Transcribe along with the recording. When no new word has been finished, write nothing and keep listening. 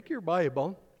your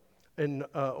Bible and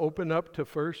open up to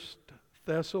 1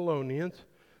 Thessalonians.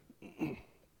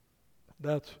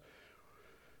 That's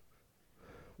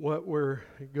what we're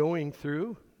going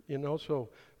through, so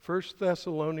 1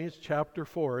 Thessalonians chapter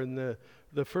 4, and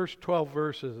the first 12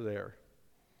 verses there.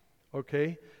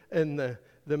 Okay? And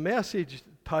the message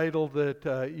title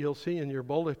that you'll see in your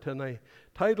bulletin, I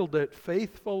titled it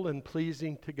Faithful and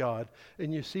Pleasing to God.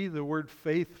 And you see the word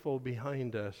faithful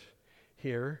behind us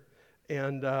here.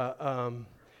 And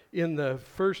in the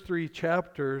first 3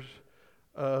 chapters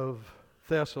of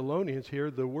Thessalonians here,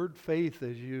 the word faith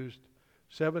is used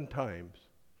 7 times,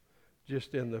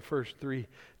 just in the first 3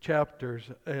 chapters.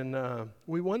 And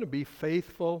we want to be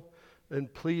faithful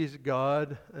and please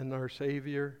God and our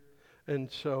Savior. And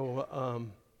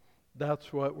so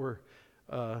that's what we're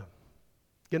going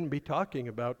to be talking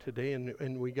about today.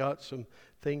 And we got some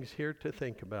things here to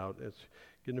think about. It's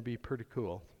going to be pretty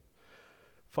cool.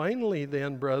 Finally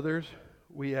then, brothers,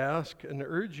 we ask and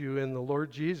urge you in the Lord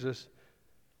Jesus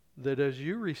that as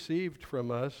you received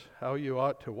from us how you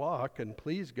ought to walk and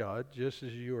please God, just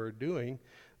as you are doing,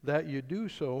 that you do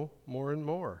so more and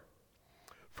more.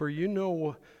 For you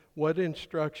know what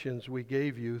instructions we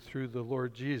gave you through the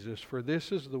Lord Jesus. For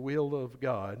this is the will of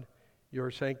God,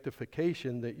 your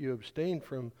sanctification, that you abstain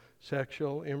from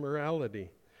sexual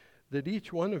immorality, that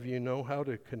each one of you know how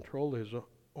to control his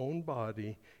own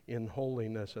body in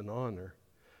holiness and honor,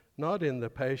 not in the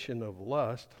passion of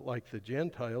lust like the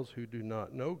Gentiles who do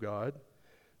not know God,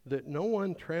 that no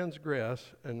one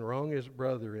transgress and wrong his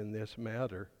brother in this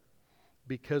matter,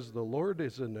 because the Lord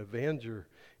is an avenger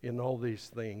in all these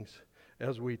things,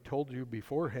 as we told you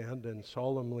beforehand and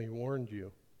solemnly warned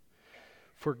you.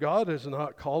 For God has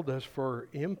not called us for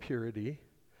impurity,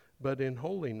 but in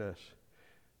holiness.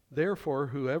 Therefore,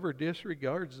 whoever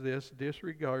disregards this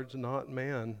disregards not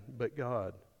man, but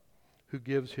God, who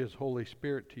gives his Holy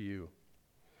Spirit to you.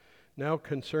 Now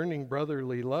concerning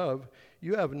brotherly love,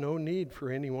 you have no need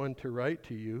for anyone to write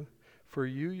to you, for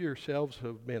you yourselves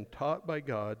have been taught by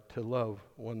God to love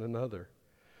one another.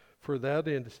 For that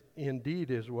is,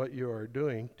 indeed is what you are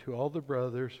doing to all the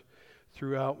brothers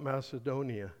throughout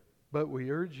Macedonia. But we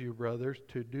urge you, brothers,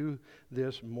 to do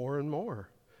this more and more,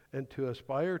 and to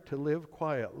aspire to live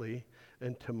quietly,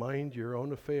 and to mind your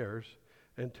own affairs,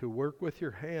 and to work with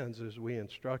your hands as we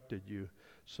instructed you,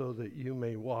 so that you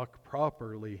may walk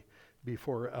properly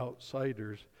before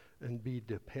outsiders and be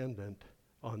dependent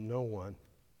on no one.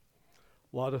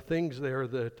 A lot of things there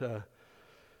that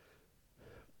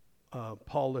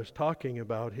Paul is talking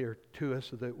about here to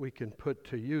us that we can put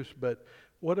to use. But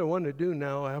what I want to do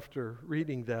now after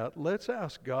reading that, let's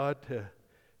ask God to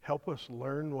help us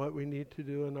learn what we need to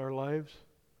do in our lives.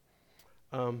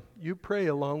 You pray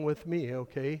along with me,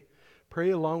 okay?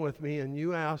 Pray along with me, and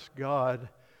you ask God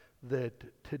that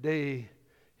today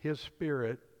His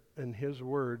Spirit and His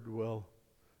Word will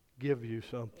give you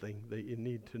something that you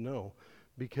need to know.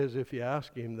 Because if you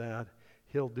ask Him that,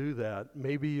 He'll do that.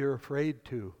 Maybe you're afraid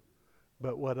to,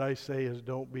 but what I say is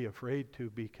don't be afraid to,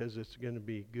 because it's going to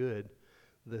be good,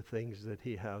 the things that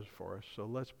He has for us. So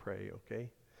let's pray,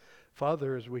 okay?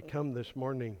 Father, as we come this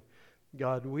morning,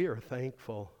 God, we are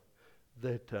thankful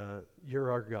that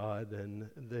you're our God and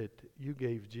that you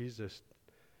gave Jesus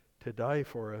to die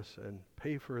for us and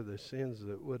pay for the sins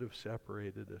that would have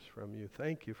separated us from you.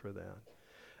 Thank you for that.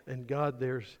 And God,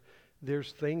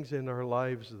 there's things in our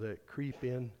lives that creep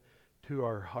in to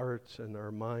our hearts and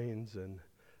our minds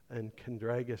and can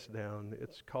drag us down.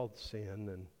 It's called sin.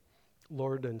 And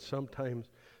Lord, and sometimes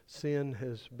sin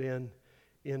has been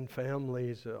in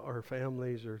families, our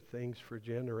families are things for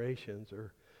generations,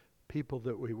 or people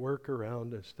that we work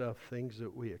around and stuff, things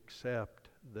that we accept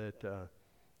that,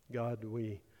 God,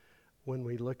 when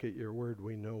we look at your word,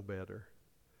 we know better.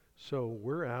 So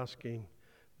we're asking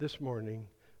this morning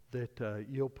that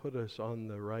you'll put us on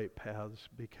the right paths,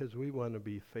 because we want to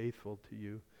be faithful to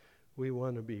you. We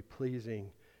want to be pleasing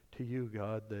to you,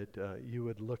 God, that you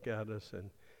would look at us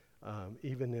and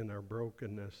even in our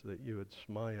brokenness, that you would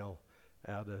smile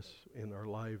at us in our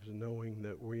lives, knowing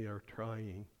that we are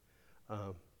trying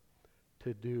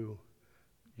to do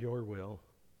your will,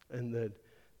 and that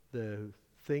the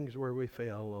things where we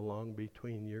fail along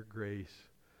between your grace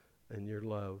and your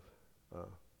love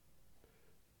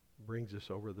brings us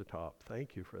over the top.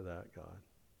 Thank you for that, God.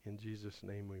 In Jesus'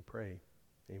 name we pray.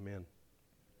 Amen.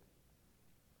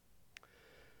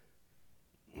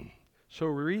 So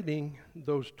reading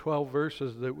those 12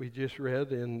 verses that we just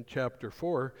read in chapter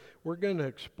 4, we're going to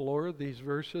explore these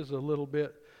verses a little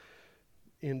bit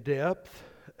in depth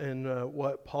and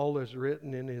what Paul has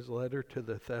written in his letter to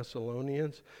the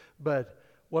Thessalonians. But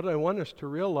what I want us to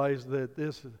realize that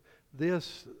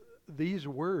these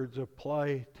words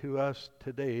apply to us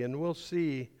today, and we'll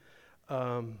see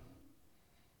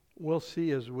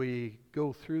as we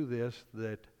go through this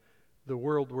that the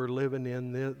world we're living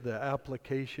in, the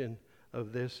application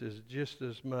of this is just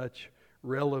as much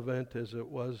relevant as it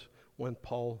was when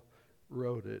Paul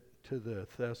wrote it to the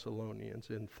Thessalonians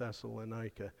in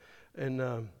Thessalonica.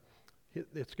 And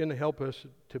it's going to help us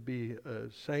to be a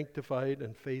sanctified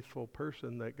and faithful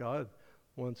person that God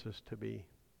wants us to be.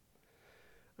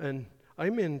 And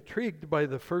I'm intrigued by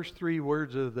the first three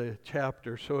words of the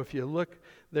chapter. So if you look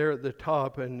there at the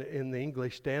top and in the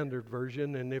English Standard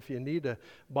Version, and if you need a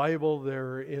Bible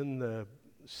there in the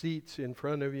seats in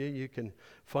front of you, you can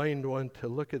find one to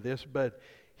look at this. But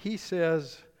he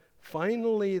says,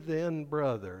 "Finally then,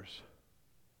 brothers."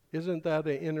 Isn't that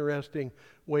an interesting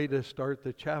way to start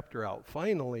the chapter out?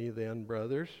 Finally then,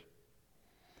 brothers.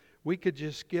 We could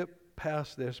just skip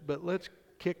past this, but let's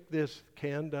kick this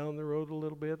can down the road a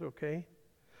little bit, okay?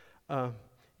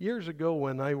 Years ago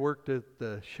when I worked at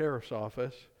the sheriff's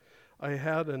office, I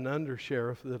had an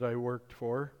undersheriff that I worked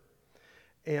for,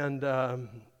 and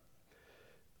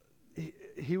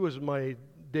he was my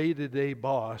day-to-day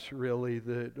boss, really,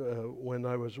 when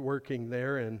I was working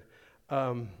there, and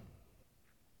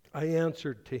I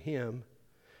answered to him.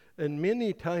 And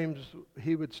many times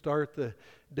he would start the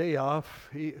day off.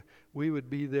 We would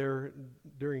be there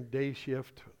during day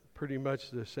shift, pretty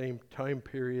much the same time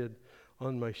period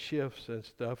on my shifts and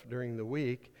stuff during the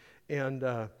week.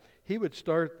 And he would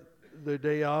start the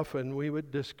day off and we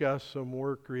would discuss some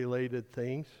work-related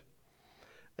things.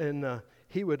 And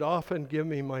he would often give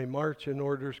me my marching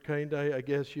orders, kind of, I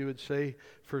guess you would say,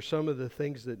 for some of the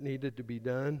things that needed to be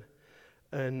done.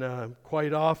 And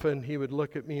quite often he would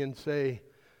look at me and say,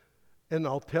 "And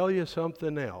I'll tell you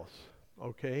something else,"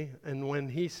 okay? And when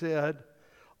he said,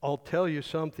 "I'll tell you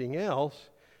something else,"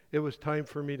 it was time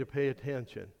for me to pay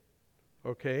attention,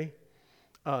 okay?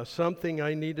 Something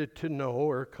I needed to know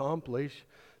or accomplish,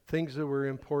 things that were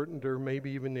important or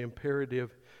maybe even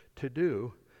imperative to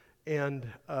do.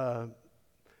 And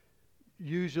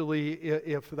usually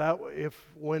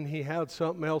if when he had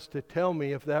something else to tell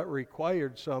me, if that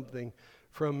required something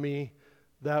from me,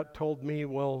 that told me,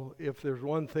 well, if there's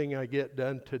one thing I get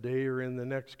done today or in the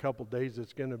next couple days,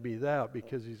 it's going to be that,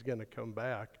 because he's going to come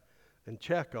back and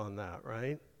check on that,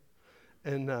 right?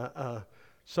 And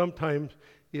sometimes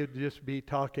it'd just be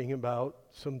talking about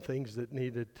some things that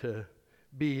needed to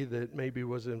be that maybe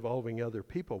was involving other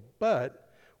people. But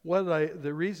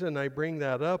the reason I bring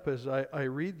that up is I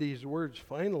read these words,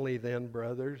 "Finally then,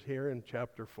 brothers," here in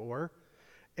chapter 4,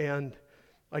 and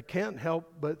I can't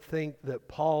help but think that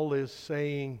Paul is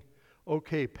saying,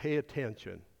 okay, pay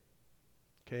attention,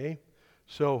 okay?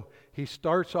 So he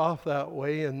starts off that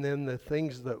way, and then the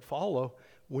things that follow,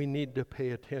 we need to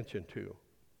pay attention to.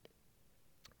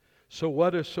 So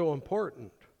what is so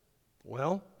important?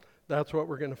 Well, that's what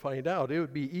we're going to find out. It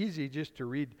would be easy just to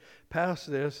read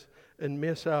past this and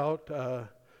miss out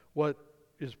what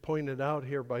is pointed out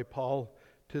here by Paul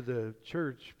to the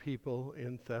church people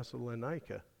in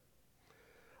Thessalonica.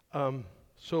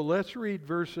 So let's read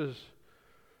verses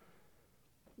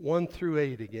 1 through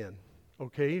 8 again.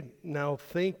 Okay, now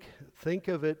think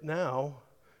of it now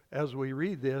as we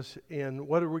read this, and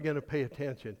what are we going to pay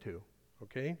attention to?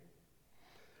 Okay?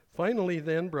 "Finally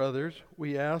then, brothers,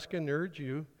 we ask and urge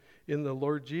you in the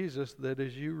Lord Jesus that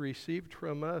as you received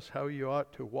from us how you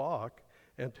ought to walk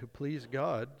and to please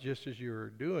God, just as you are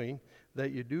doing,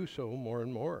 that you do so more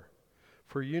and more.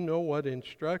 For you know what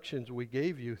instructions we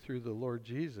gave you through the Lord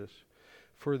Jesus.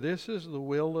 For this is the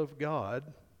will of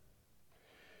God,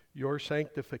 your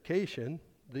sanctification,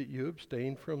 that you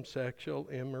abstain from sexual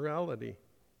immorality,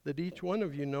 that each one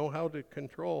of you know how to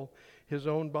control his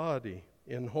own body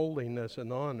in holiness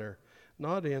and honor,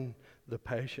 not in the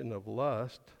passion of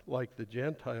lust, like the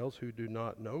Gentiles who do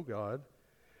not know God,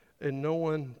 and no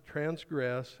one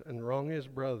transgress and wrong his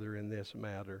brother in this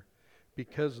matter,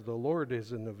 because the Lord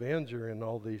is an avenger in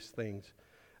all these things,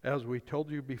 as we told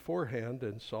you beforehand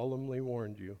and solemnly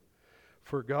warned you.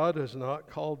 For God has not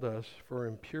called us for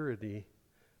impurity,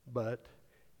 but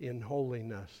in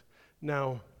holiness."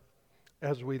 Now,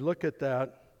 as we look at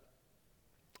that,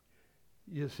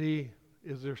 you see,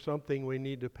 is there something we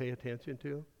need to pay attention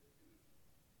to?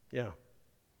 Yeah.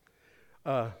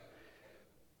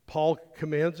 Paul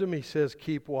commands them. He says,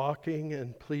 keep walking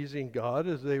and pleasing God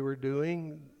as they were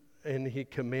doing, and he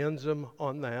commends them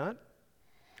on that.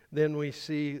 Then we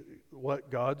see what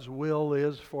God's will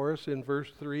is for us in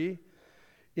verse 3.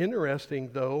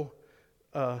 Interesting, though,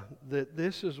 that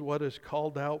this is what is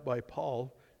called out by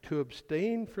Paul, to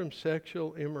abstain from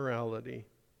sexual immorality.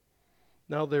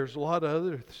 Now, there's a lot of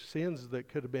other sins that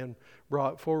could have been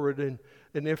brought forward, and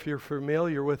if you're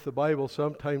familiar with the Bible,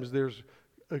 sometimes there's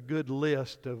a good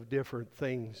list of different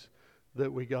things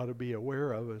that we got to be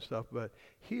aware of and stuff. But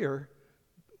here,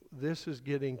 this is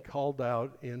getting called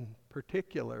out in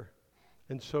particular.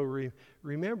 And so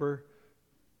remember,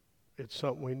 it's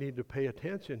something we need to pay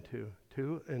attention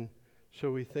to. And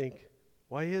so we think,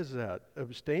 why is that?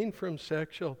 Abstain from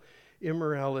sexual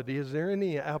immorality. Is there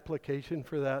any application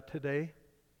for that today?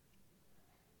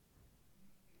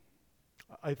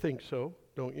 I think so,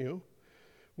 don't you?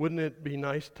 Wouldn't it be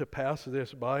nice to pass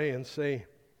this by and say,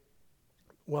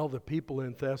 well, the people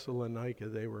in Thessalonica,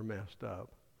 they were messed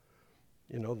up.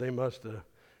 You know, they must have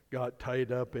got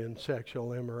tied up in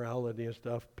sexual immorality and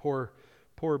stuff. Poor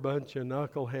bunch of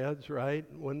knuckleheads, right?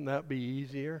 Wouldn't that be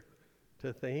easier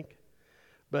to think?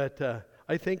 But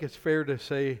I think it's fair to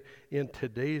say in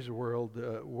today's world,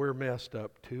 we're messed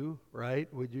up too,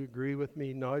 right? Would you agree with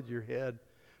me? Nod your head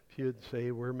if you'd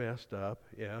say we're messed up,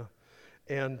 yeah.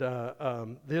 And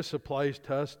this applies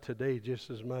to us today just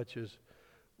as much as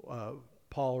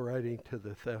Paul writing to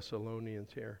the Thessalonians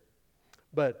here.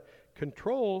 But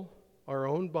control our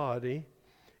own body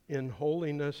in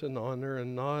holiness and honor,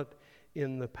 and not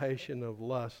in the passion of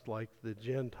lust like the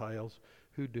Gentiles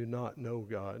who do not know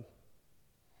God.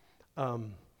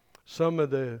 Some of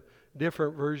the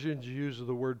different versions use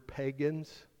the word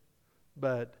pagans,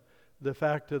 but the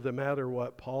fact of the matter,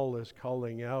 what Paul is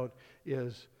calling out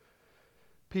is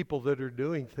people that are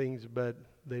doing things but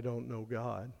they don't know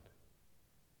God.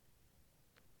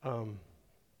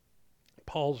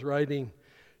 Paul's writing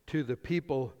to the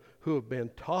people who have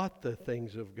been taught the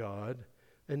things of God,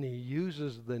 and he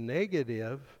uses the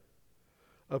negative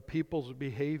of people's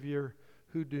behavior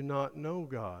who do not know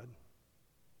God.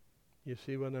 You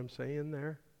see what I'm saying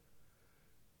there?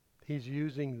 He's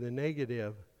using the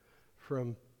negative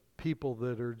from people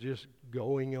that are just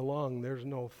going along. There's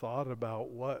no thought about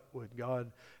what would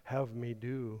God have me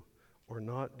do or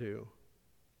not do.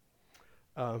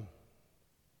 And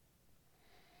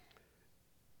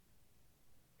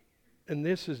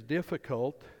this is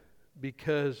difficult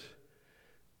because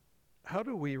how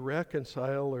do we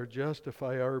reconcile or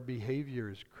justify our behavior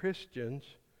as Christians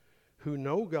who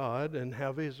know God and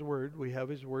have His Word? We have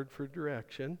His Word for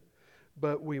direction,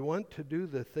 but we want to do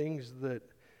the things that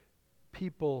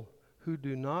people who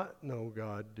do not know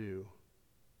God do.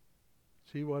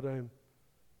 See where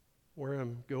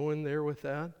I'm going there with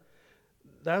that?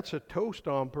 That's a toe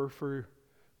stomper for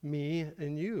me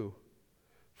and you.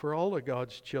 For all of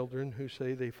God's children who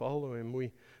say they follow Him,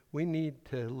 we need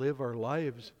to live our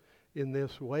lives in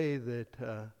this way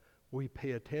that we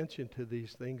pay attention to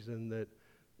these things and that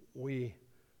we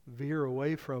veer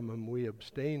away from them, we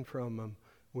abstain from them,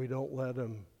 we don't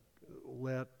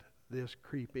let this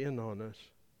creep in on us.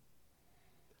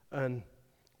 And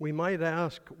we might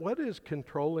ask, what is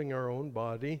controlling our own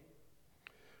body?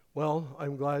 Well,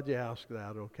 I'm glad you asked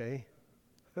that, okay?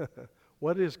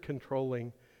 What is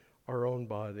controlling our own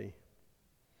body?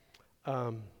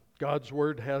 God's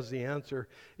Word has the answer.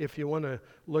 If you want to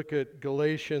look at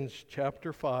Galatians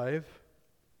chapter 5,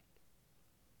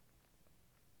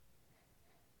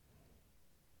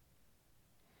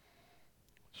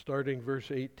 starting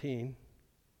verse 18.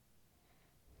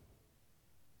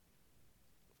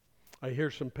 I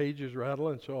hear some pages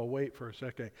rattling, so I'll wait for a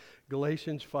second.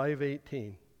 Galatians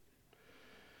 5:18.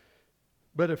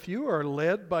 But if you are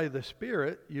led by the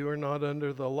Spirit, you are not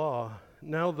under the law.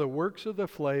 Now the works of the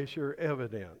flesh are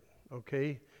evident.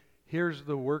 Okay? Here's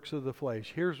the works of the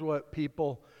flesh. Here's what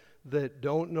people that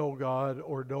don't know God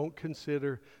or don't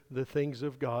consider the things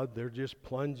of God, they're just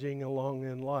plunging along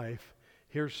in life.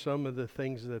 Here's some of the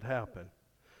things that happen.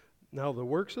 Now the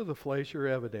works of the flesh are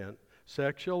evident: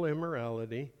 sexual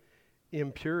immorality,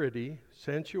 impurity,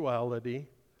 sensuality,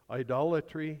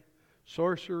 idolatry,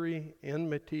 sorcery,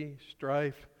 enmity,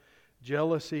 strife,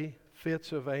 jealousy,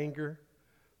 fits of anger.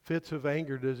 Fits of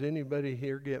anger, does anybody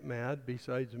here get mad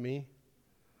besides me?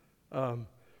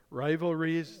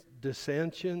 Rivalries,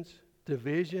 dissensions,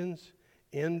 divisions,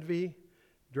 envy,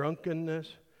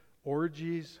 drunkenness,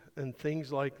 orgies, and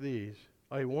things like these.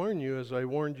 I warn you, as I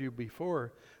warned you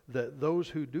before, that those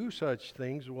who do such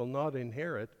things will not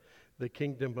inherit the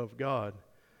kingdom of God.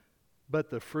 But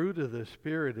the fruit of the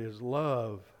Spirit is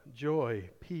love, joy,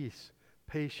 peace,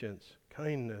 patience,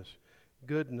 kindness,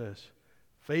 goodness,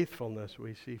 faithfulness.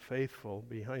 We see faithful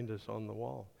behind us on the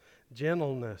wall.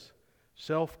 Gentleness,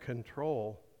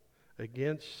 self-control.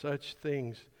 Against such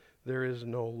things there is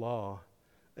no law.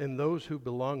 And those who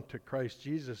belong to Christ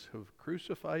Jesus have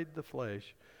crucified the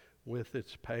flesh with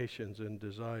its passions and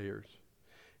desires.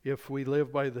 If we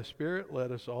live by the Spirit,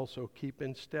 let us also keep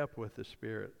in step with the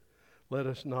Spirit. Let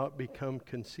us not become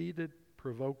conceited,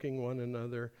 provoking one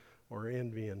another, or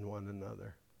envying one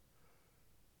another.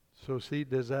 So see,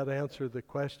 does that answer the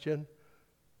question?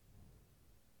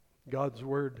 God's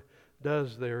Word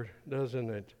does there, doesn't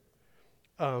it?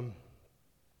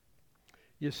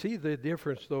 You see the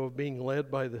difference, though, of being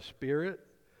led by the Spirit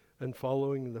and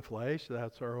following the flesh.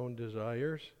 That's our own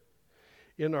desires.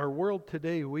 In our world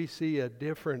today, we see a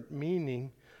different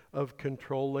meaning of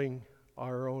controlling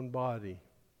our own body.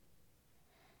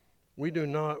 We do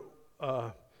not,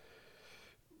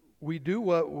 we do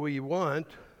what we want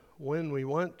when we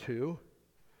want to,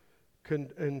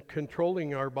 and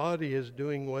controlling our body is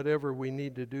doing whatever we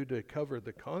need to do to cover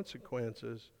the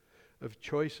consequences of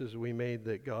choices we made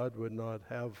that God would not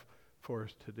have for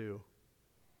us to do.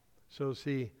 So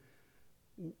see,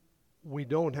 we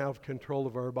don't have control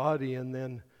of our body, and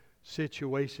then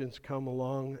situations come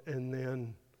along, and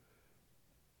then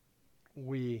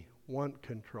we want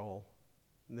control.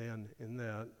 Then in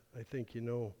that, I think you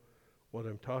know what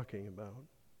I'm talking about.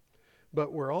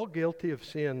 But we're all guilty of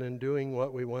sin and doing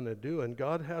what we want to do, and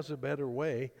God has a better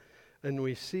way, and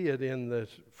we see it in the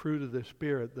fruit of the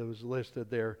Spirit that was listed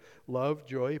there: love,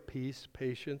 joy, peace,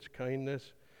 patience,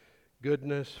 kindness,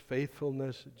 goodness,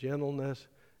 faithfulness, gentleness,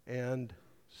 and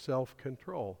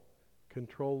self-control,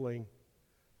 controlling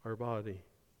our body.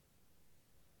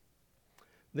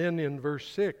 Then in verse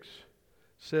 6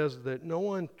 says that no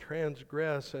one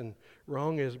transgress and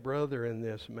wrong his brother in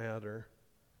this matter.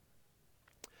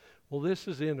 Well, this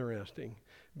is interesting,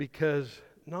 because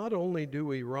not only do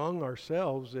we wrong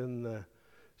ourselves in the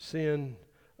sin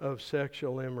of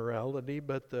sexual immorality,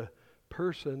 but the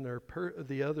person or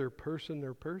the other person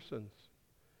or persons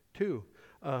too.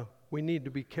 We need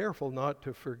to be careful not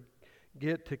to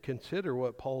forget to consider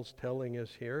what Paul's telling us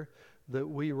here, that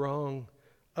we wrong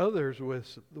others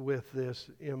with this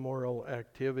immoral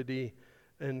activity,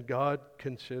 and God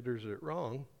considers it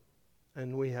wrong,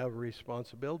 and we have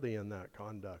responsibility in that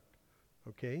conduct.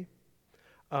 Okay?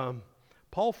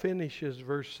 Paul finishes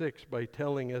verse 6 by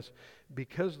telling us,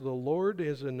 because the Lord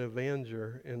is an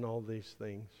avenger in all these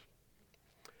things.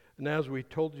 And as we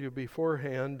told you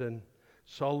beforehand and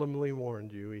solemnly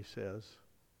warned you, he says.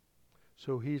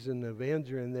 So he's an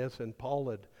avenger in this, and Paul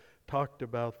had talked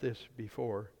about this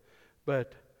before.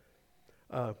 But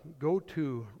go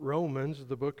to Romans,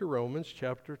 the book of Romans,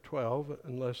 chapter 12,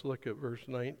 and let's look at verse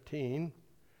 19.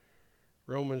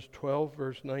 Romans 12,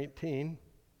 verse 19.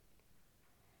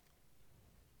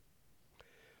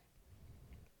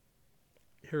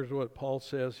 Here's what Paul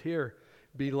says here.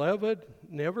 Beloved,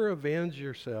 never avenge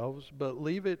yourselves, but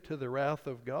leave it to the wrath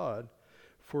of God.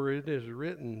 For it is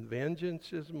written,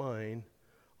 vengeance is mine,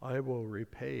 I will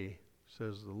repay,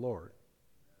 says the Lord.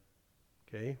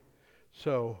 Okay?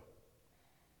 So,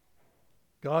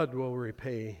 God will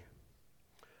repay.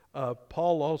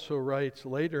 Paul also writes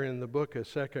later in the book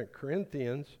of 2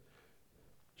 Corinthians,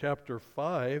 chapter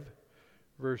 5,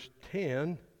 verse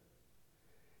 10,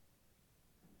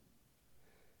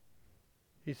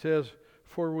 he says,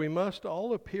 for we must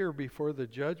all appear before the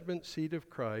judgment seat of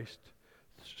Christ,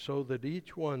 so that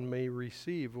each one may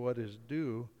receive what is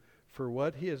due for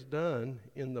what he has done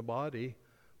in the body,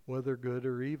 whether good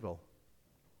or evil.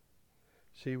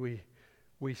 See,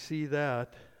 we see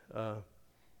that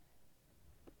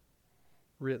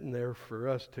written there for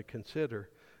us to consider.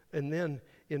 And then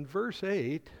in verse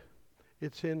 8,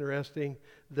 it's interesting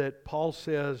that Paul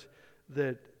says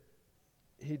that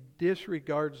he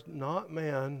disregards not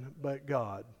man, but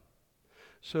God.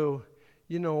 So,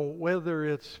 you know, whether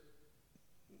it's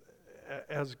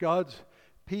as God's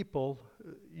people,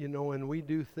 you know, and we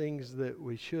do things that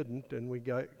we shouldn't, and we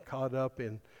got caught up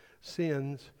in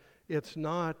sins, it's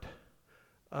not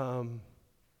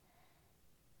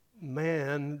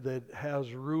man that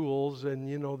has rules. And,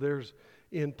 you know, there's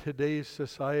in today's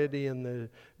society and the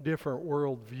different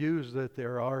world views that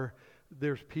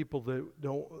there's people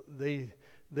that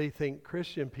they think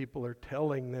Christian people are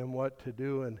telling them what to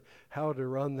do and how to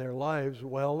run their lives.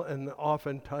 Well, and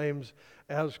oftentimes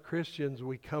as Christians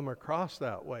we come across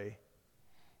that way,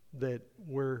 that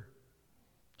we're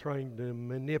trying to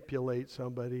manipulate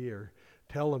somebody or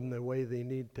tell them the way they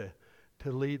need to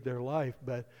lead their life.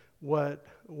 But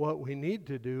what we need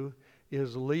to do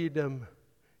is lead them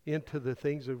into the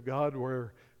things of God,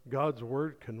 where God's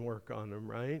Word can work on them,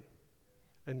 right?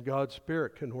 And God's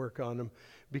Spirit can work on them.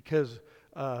 Because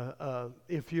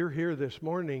if you're here this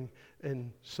morning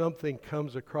and something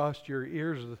comes across your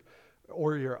ears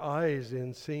or your eyes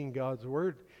in seeing God's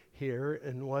Word here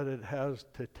and what it has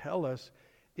to tell us,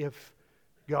 if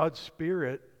God's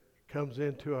Spirit comes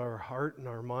into our heart and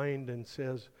our mind and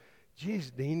says,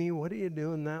 "Geez, Deanie, what are you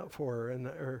doing that for?"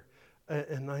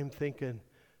 And I'm thinking,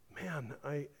 man,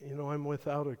 I'm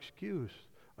without excuse.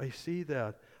 I see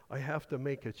that. I have to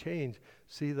make a change.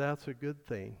 See, that's a good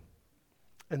thing.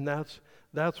 And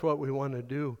that's what we want to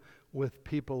do with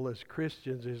people as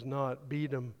Christians, is not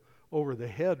beat them over the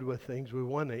head with things. We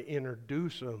want to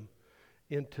introduce them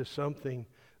into something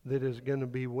that is going to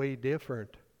be way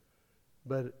different,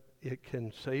 but it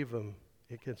can save them.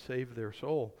 It can save their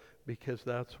soul, because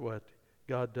that's what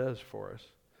God does for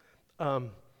us.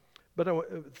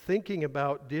 But thinking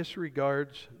about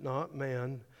disregards not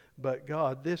man, but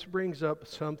God, this brings up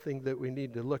something that we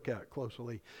need to look at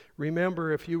closely.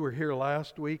 Remember, if you were here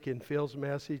last week in Phil's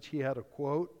message, he had a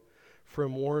quote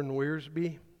from Warren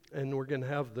Wiersbe, and we're going to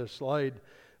have the slide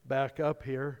back up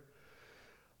here.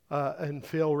 And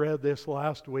Phil read this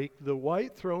last week. "The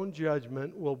white throne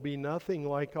judgment will be nothing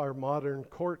like our modern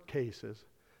court cases.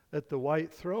 At the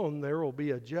white throne, there will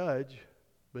be a judge,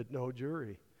 but no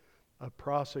jury. A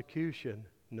prosecution,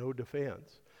 no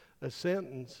defense. A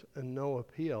sentence and no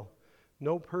appeal.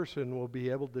 No person will be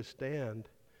able to stand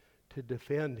to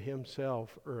defend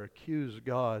himself or accuse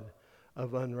God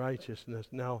of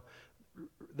unrighteousness." Now,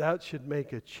 that should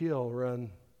make a chill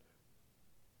run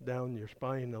down your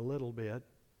spine a little bit,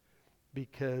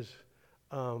 because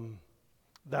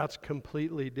that's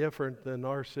completely different than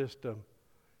our system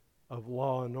of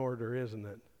law and order, isn't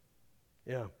it?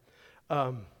 Yeah.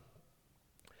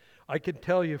 I can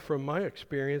tell you from my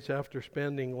experience, after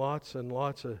spending lots and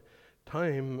lots of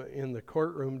time in the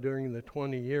courtroom during the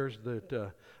 20 years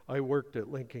that I worked at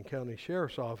Lincoln County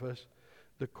Sheriff's Office,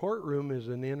 the courtroom is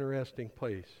an interesting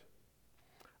place.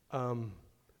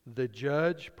 The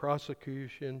judge,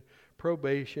 prosecution,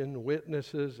 probation,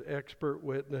 witnesses, expert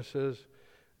witnesses,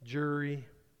 jury,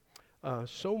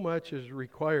 so much is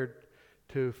required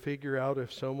to figure out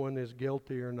if someone is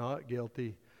guilty or not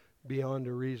guilty beyond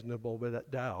a reasonable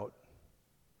doubt.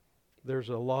 There's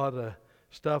a lot of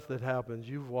stuff that happens.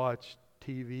 You've watched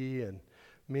TV, and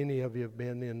many of you have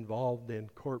been involved in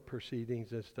court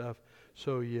proceedings and stuff,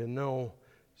 so you know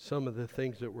some of the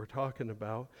things that we're talking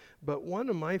about. But one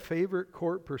of my favorite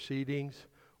court proceedings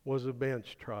was a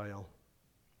bench trial.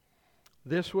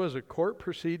 This was a court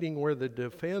proceeding where the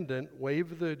defendant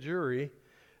waived the jury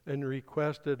and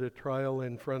requested a trial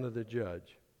in front of the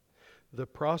judge. The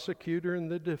prosecutor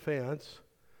and the defense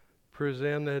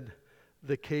presented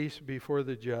the case before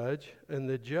the judge, and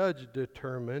the judge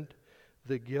determined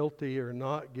the guilty or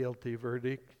not guilty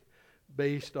verdict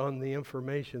based on the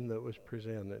information that was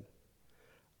presented.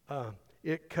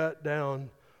 It cut down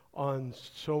on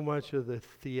so much of the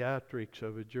theatrics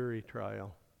of a jury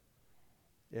trial.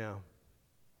 Yeah,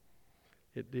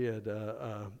 it did.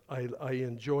 I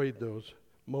enjoyed those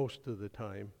most of the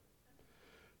time,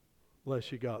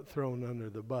 unless you got thrown under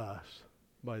the bus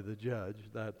by the judge.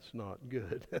 That's not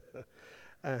good.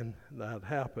 And that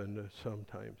happened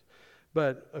sometimes.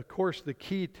 But, of course, the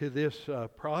key to this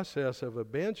process of a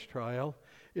bench trial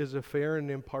is a fair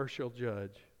and impartial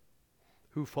judge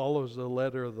who follows the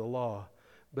letter of the law.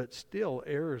 But still,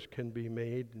 errors can be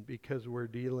made because we're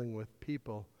dealing with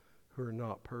people who are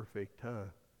not perfect,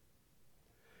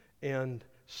 And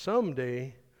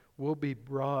someday we'll be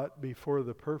brought before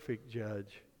the perfect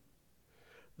judge,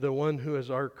 the one who is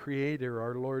our Creator,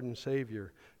 our Lord and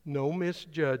Savior. No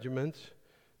misjudgments,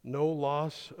 no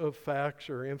loss of facts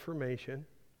or information.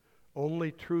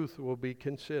 Only truth will be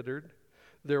considered.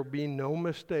 There'll be no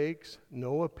mistakes,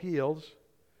 no appeals.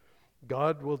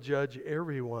 God will judge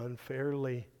everyone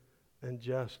fairly and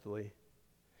justly.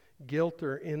 Guilt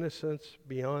or innocence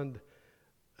beyond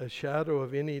a shadow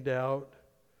of any doubt,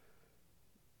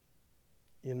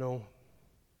 and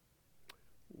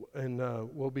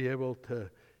we'll be able to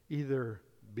either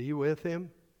be with Him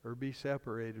or be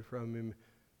separated from Him.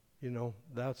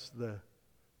 That's the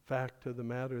fact of the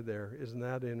matter there. Isn't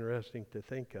that interesting to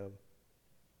think of?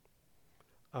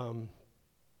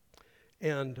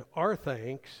 And our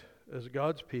thanks as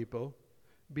God's people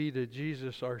be to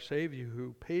Jesus, our Savior,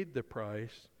 who paid the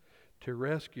price to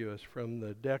rescue us from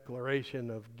the declaration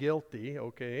of guilty,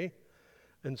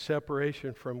 and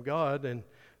separation from God. And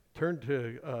turn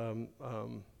to, we're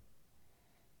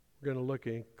going to look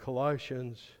in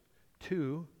Colossians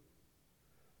 2,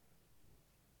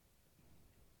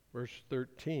 verse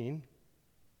 13.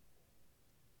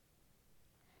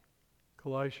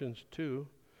 Colossians 2,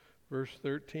 verse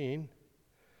 13.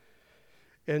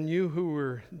 "And you who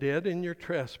were dead in your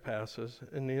trespasses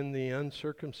and in the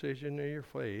uncircumcision of your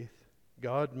faith,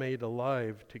 God made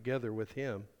alive together with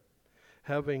Him,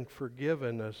 having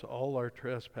forgiven us all our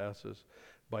trespasses,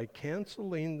 by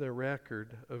canceling the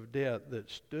record of debt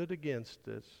that stood against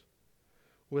us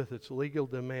with its legal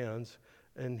demands,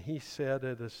 and he set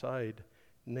it aside,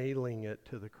 nailing it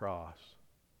to the cross.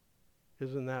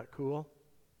 Isn't that cool?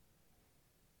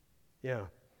 Yeah.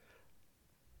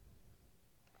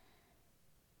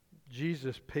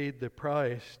 Jesus paid the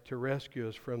price to rescue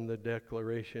us from the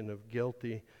declaration of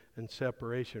guilty and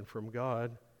separation from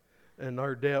God, and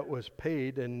our debt was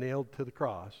paid and nailed to the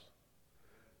cross.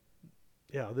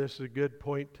 Yeah, this is a good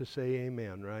point to say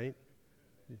amen, right?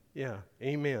 Yeah,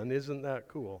 amen. Isn't that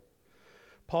cool?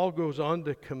 Paul goes on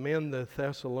to commend the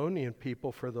Thessalonian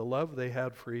people for the love they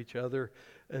had for each other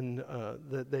and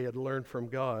that they had learned from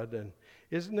God. And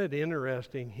isn't it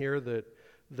interesting here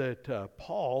that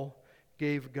Paul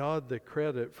gave God the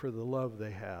credit for the love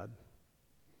they had?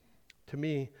 To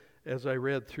me, as I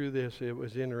read through this, it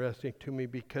was interesting to me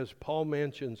because Paul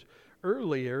mentions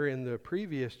earlier in the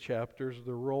previous chapters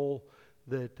the role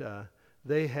that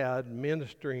they had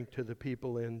ministering to the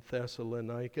people in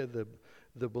Thessalonica,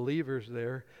 the believers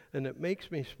there. And it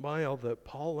makes me smile that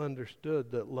Paul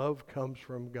understood that love comes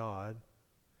from God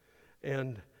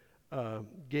and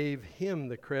gave him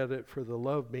the credit for the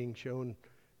love being shown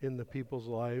in the people's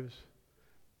lives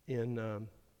in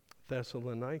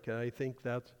Thessalonica. I think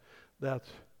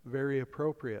that's very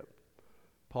appropriate.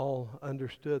 Paul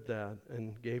understood that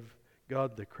and gave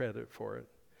God the credit for it.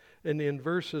 And in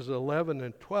verses 11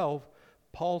 and 12,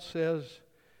 Paul says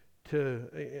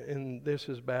and this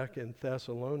is back in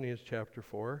Thessalonians chapter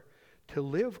 4, to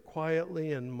live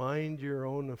quietly and mind your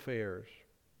own affairs,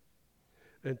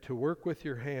 and to work with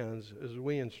your hands as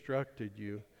we instructed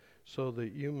you, so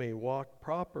that you may walk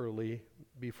properly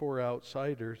before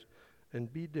outsiders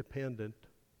and be dependent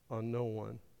on no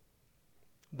one.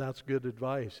 That's good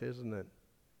advice, isn't it?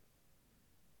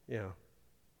 Yeah.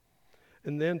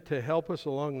 And then to help us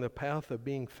along the path of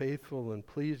being faithful and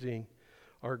pleasing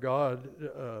our God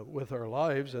with our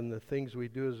lives and the things we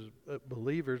do as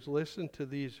believers, listen to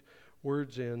these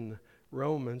words in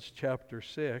Romans chapter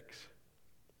 6.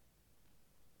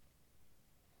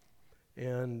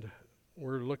 And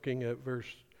we're looking at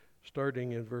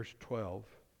starting in verse 12. It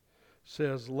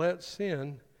says, let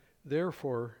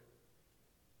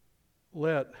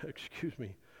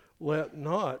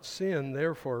not sin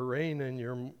therefore reign in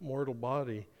your mortal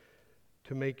body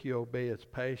to make you obey its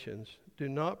passions. Do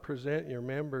not present your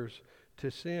members to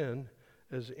sin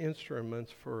as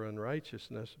instruments for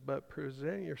unrighteousness, but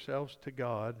present yourselves to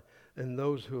God and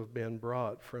those who have been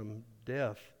brought from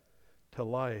death to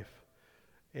life,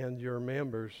 and your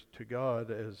members to God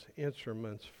as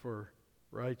instruments for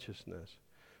righteousness.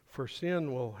 For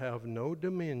sin will have no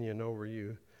dominion over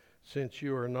you, since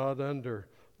you are not under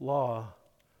law,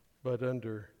 but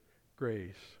under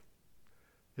grace.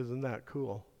 Isn't that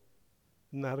cool?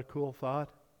 Isn't that a cool thought?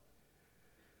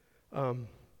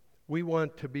 We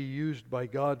want to be used by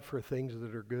God for things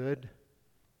that are good.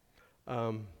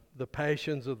 The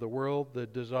passions of the world, the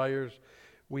desires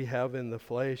we have in the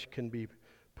flesh can be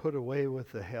put away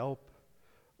with the help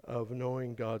of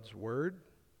knowing God's Word,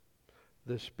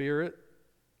 the Spirit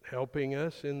helping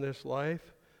us in this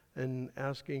life, and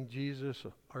asking Jesus,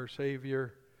 our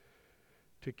Savior,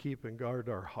 to keep and guard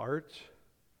our hearts,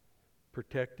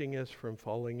 protecting us from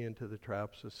falling into the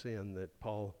traps of sin that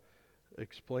Paul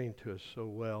explained to us so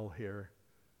well here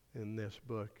in this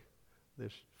book,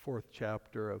 this 4th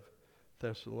chapter of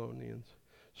Thessalonians.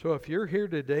 So if you're here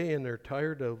today and are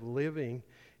tired of living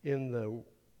in the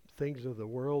things of the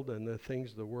world and the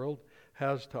things the world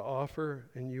has to offer,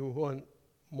 and you want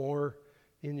more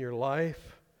in your life,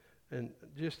 and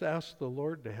just ask the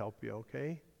Lord to help you,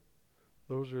 okay?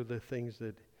 Those are the things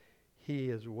that He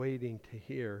is waiting to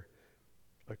hear,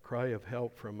 a cry of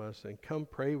help from us. And come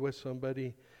pray with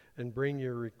somebody and bring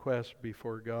your request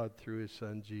before God through His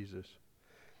Son, Jesus.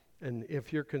 And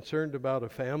if you're concerned about a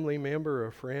family member or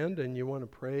a friend and you want to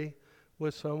pray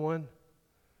with someone,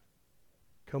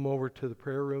 come over to the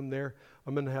prayer room there.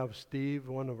 I'm going to have Steve,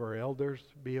 one of our elders,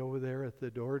 be over there at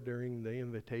the door during the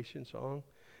invitation song.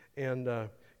 And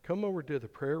come over to the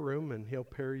prayer room and he'll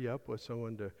pair you up with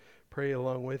someone to pray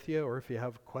along with you. Or if you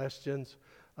have questions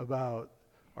about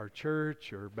our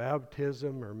church or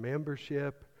baptism or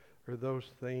membership or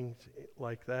those things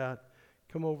like that,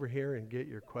 come over here and get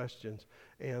your questions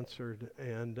answered.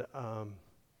 And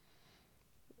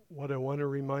what I want to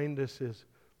remind us is,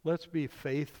 let's be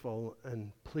faithful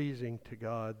and pleasing to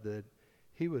God, that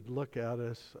He would look at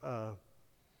us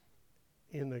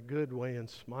in a good way and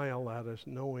smile at us,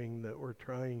 knowing that we're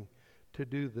trying to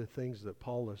do the things that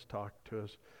Paul has talked to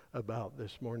us about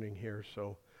this morning here.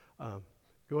 So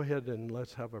go ahead and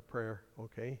let's have a prayer,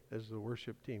 okay, as the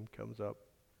worship team comes up.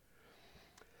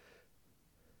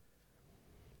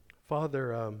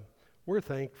 Father, we're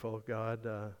thankful, God,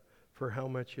 for how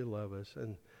much you love us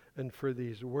and for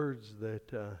these words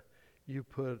that you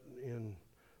put in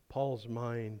Paul's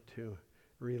mind to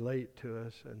relate to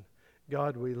us. And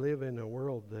God, we live in a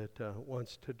world that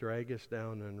wants to drag us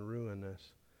down and ruin us.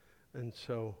 And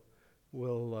so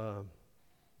we're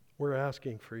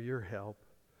asking for your help.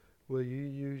 Will you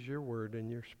use your word and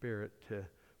your spirit to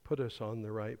put us on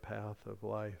the right path of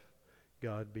life,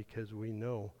 God, because we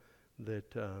know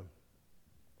that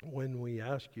when we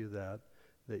ask you that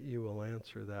you will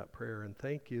answer that prayer. And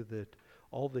thank you that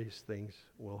all these things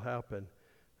will happen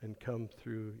and come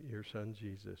through your Son,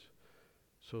 Jesus.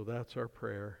 So that's our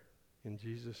prayer. In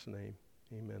Jesus' name,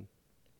 amen.